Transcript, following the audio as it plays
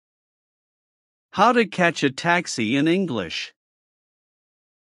How to catch a taxi in English.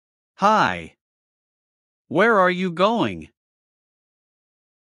 Hi. Where are you going?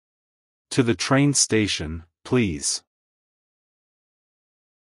 To the train station, please.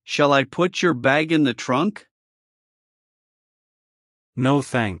 Shall I put your bag in the trunk? No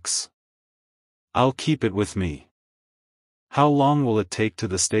thanks. I'll keep it with me. How long will it take to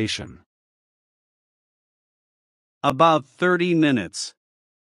the station? About 30 minutes.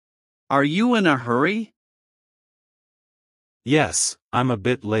 Are you in a hurry? Yes, I'm a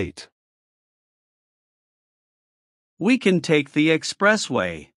bit late. We can take the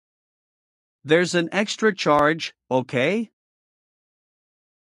expressway. There's an extra charge, okay?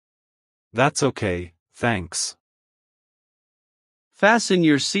 That's okay, thanks. Fasten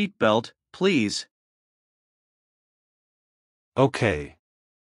your seatbelt, please. Okay.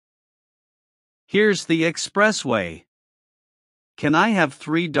 Here's the expressway. Can I have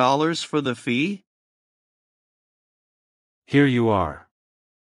 $3 for the fee? Here you are.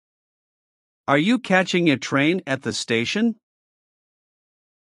 Are you catching a train at the station?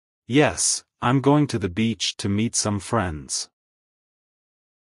 Yes, I'm going to the beach to meet some friends.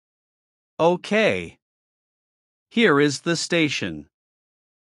 Okay. Here is the station.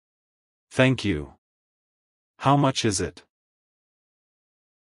 Thank you. How much is it?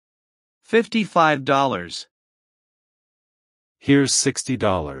 $55. Here's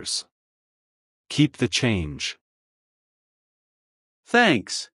 $60. Keep the change.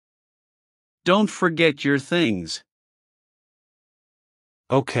 Thanks. Don't forget your things.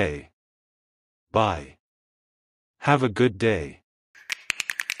 Okay. Bye. Have a good day.